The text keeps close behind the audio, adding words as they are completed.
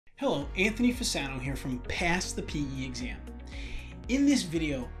Hello, Anthony Fasano here from Pass the PE Exam. In this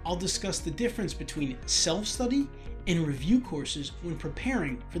video, I'll discuss the difference between self-study and review courses when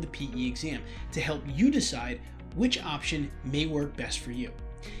preparing for the PE exam to help you decide which option may work best for you.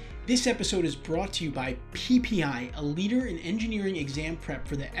 This episode is brought to you by PPI, a leader in engineering exam prep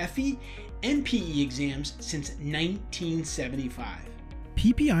for the FE and PE exams since 1975.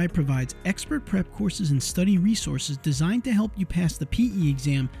 PPI provides expert prep courses and study resources designed to help you pass the PE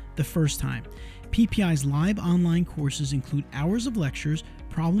exam the first time. PPI's live online courses include hours of lectures,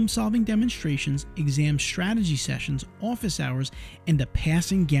 problem-solving demonstrations, exam strategy sessions, office hours, and a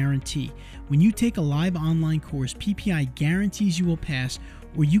passing guarantee. When you take a live online course, PPI guarantees you will pass,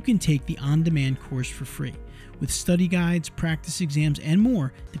 or you can take the on-demand course for free. With study guides, practice exams, and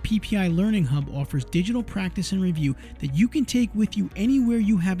more, the PPI Learning Hub offers digital practice and review that you can take with you anywhere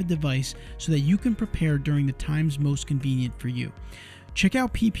you have a device so that you can prepare during the times most convenient for you. Check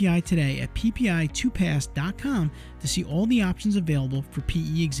out PPI today at ppi2pass.com to see all the options available for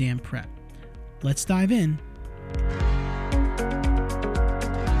PE exam prep. Let's dive in.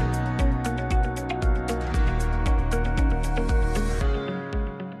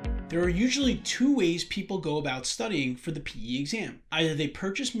 There are usually two ways people go about studying for the PE exam. Either they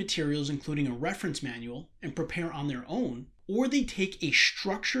purchase materials including a reference manual and prepare on their own, or they take a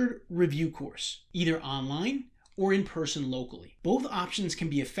structured review course, either online or in person locally. Both options can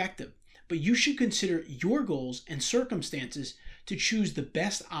be effective, but you should consider your goals and circumstances to choose the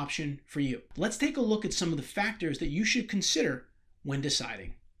best option for you. Let's take a look at some of the factors that you should consider when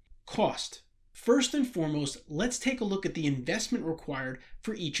deciding. Cost. First and foremost, let's take a look at the investment required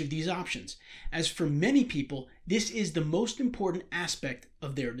for each of these options, as for many people, this is the most important aspect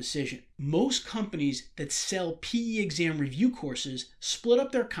of their decision. Most companies that sell PE exam review courses split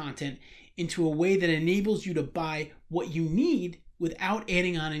up their content into a way that enables you to buy what you need without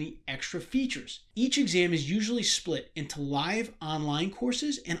adding on any extra features. Each exam is usually split into live online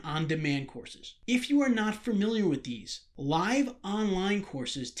courses and on-demand courses. If you are not familiar with these, live online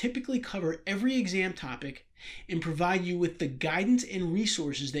courses typically cover every exam topic and provide you with the guidance and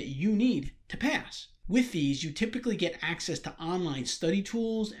resources that you need to pass. With these, you typically get access to online study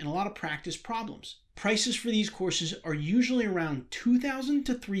tools and a lot of practice problems. Prices for these courses are usually around $2,000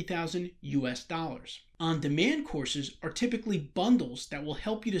 to $3,000 US. On-demand courses are typically bundles that will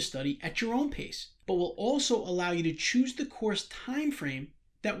help you to study at your own pace, but will also allow you to choose the course time frame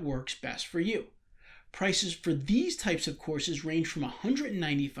that works best for you. Prices for these types of courses range from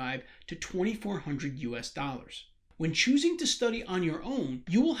 $195 to $2,400 US. When choosing to study on your own,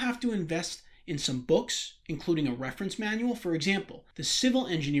 you will have to invest in some books, including a reference manual. For example, the Civil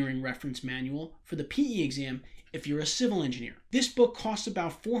Engineering Reference Manual for the PE exam if you're a civil engineer. This book costs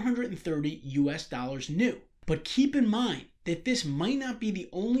about $430 US new. But keep in mind that this might not be the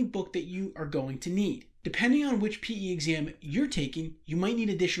only book that you are going to need. Depending on which PE exam you're taking, you might need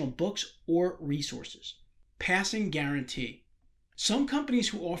additional books or resources. Passing guarantee. Some companies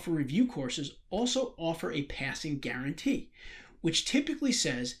who offer review courses also offer a passing guarantee, which typically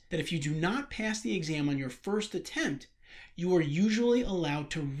says that if you do not pass the exam on your first attempt, you are usually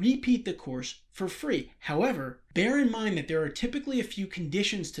allowed to repeat the course for free. However, bear in mind that there are typically a few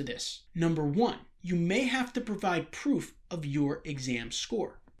conditions to this. Number one, you may have to provide proof of your exam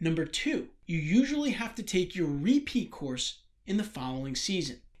score. Number two, you usually have to take your repeat course in the following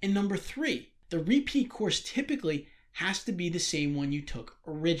season. And number three, the repeat course typically has to be the same one you took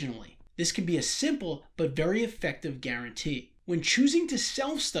originally. This can be a simple but very effective guarantee. When choosing to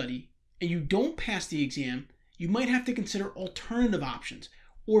self-study and you don't pass the exam, you might have to consider alternative options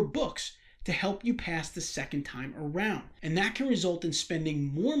or books to help you pass the second time around. And that can result in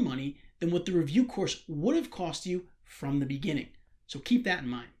spending more money than what the review course would have cost you from the beginning. So keep that in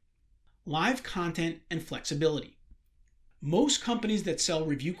mind. Live content and flexibility. Most companies that sell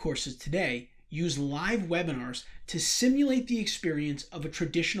review courses today use live webinars to simulate the experience of a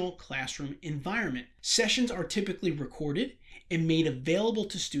traditional classroom environment. Sessions are typically recorded and made available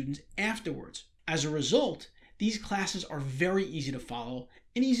to students afterwards. As a result, these classes are very easy to follow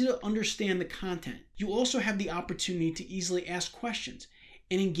and easy to understand the content. You also have the opportunity to easily ask questions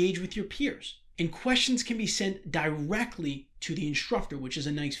and engage with your peers. And questions can be sent directly to the instructor, which is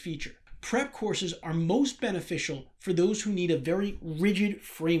a nice feature. Prep courses are most beneficial for those who need a very rigid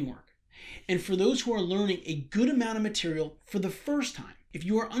framework and for those who are learning a good amount of material for the first time. If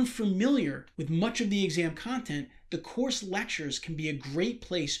you are unfamiliar with much of the exam content, the course lectures can be a great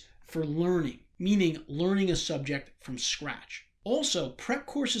place for learning, meaning learning a subject from scratch. Also, prep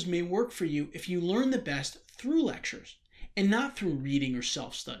courses may work for you if you learn the best through lectures and not through reading or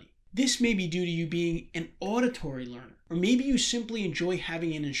self-study. This may be due to you being an auditory learner, or maybe you simply enjoy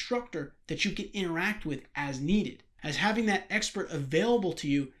having an instructor that you can interact with as needed, as having that expert available to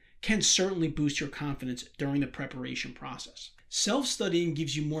you can certainly boost your confidence during the preparation process. Self-studying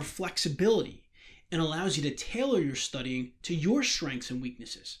gives you more flexibility and allows you to tailor your studying to your strengths and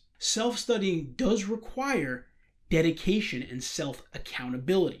weaknesses. Self-studying does require dedication and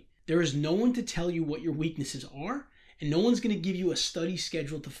self-accountability. There is no one to tell you what your weaknesses are, and no one's going to give you a study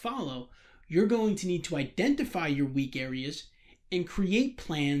schedule to follow. You're going to need to identify your weak areas and create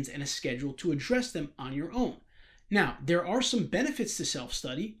plans and a schedule to address them on your own. Now, there are some benefits to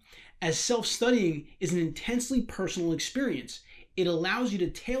self-study, as self-studying is an intensely personal experience. It allows you to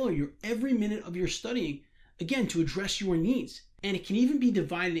tailor your every minute of your studying, again, to address your needs. And it can even be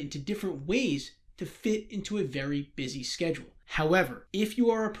divided into different ways to fit into a very busy schedule. However, if you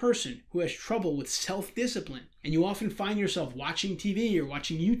are a person who has trouble with self-discipline and you often find yourself watching TV or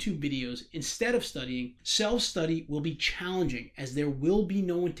watching YouTube videos instead of studying, self-study will be challenging as there will be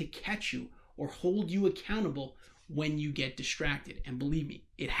no one to catch you or hold you accountable when you get distracted. And believe me,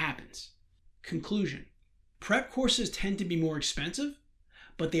 it happens. Conclusion. Prep courses tend to be more expensive,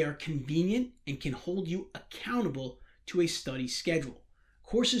 but they are convenient and can hold you accountable to a study schedule.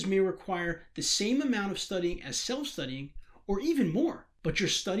 Courses may require the same amount of studying as self-studying, or even more, but your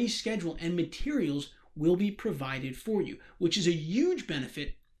study schedule and materials will be provided for you, which is a huge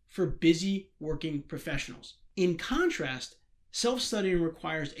benefit for busy working professionals. In contrast, self-studying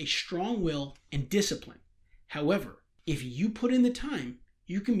requires a strong will and discipline. However, if you put in the time,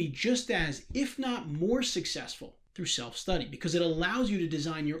 you can be just as, if not more successful through self-study, because it allows you to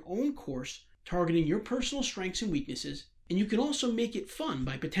design your own course targeting your personal strengths and weaknesses, and you can also make it fun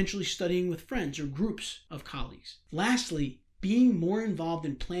by potentially studying with friends or groups of colleagues. Lastly, being more involved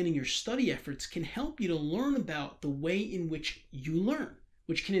in planning your study efforts can help you to learn about the way in which you learn,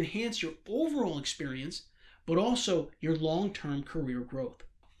 which can enhance your overall experience, but also your long-term career growth.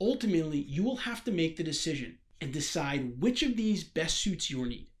 Ultimately, you will have to make the decision and decide which of these best suits your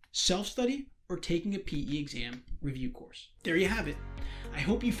need, self-study or taking a PE exam review course. There you have it. I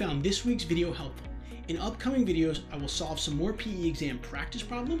hope you found this week's video helpful. In upcoming videos, I will solve some more PE exam practice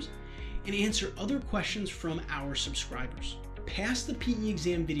problems and answer other questions from our subscribers. Pass the PE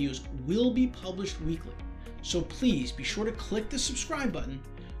exam videos will be published weekly, so please be sure to click the subscribe button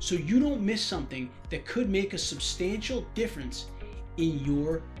so you don't miss something that could make a substantial difference in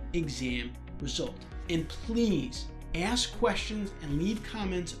your exam result. And please ask questions and leave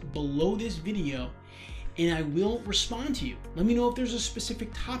comments below this video, and I will respond to you. Let me know if there's a specific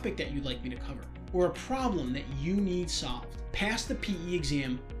topic that you'd like me to cover or a problem that you need solved. Pass the PE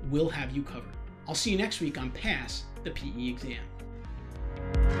exam will have you covered. I'll see you next week on Pass the PE exam.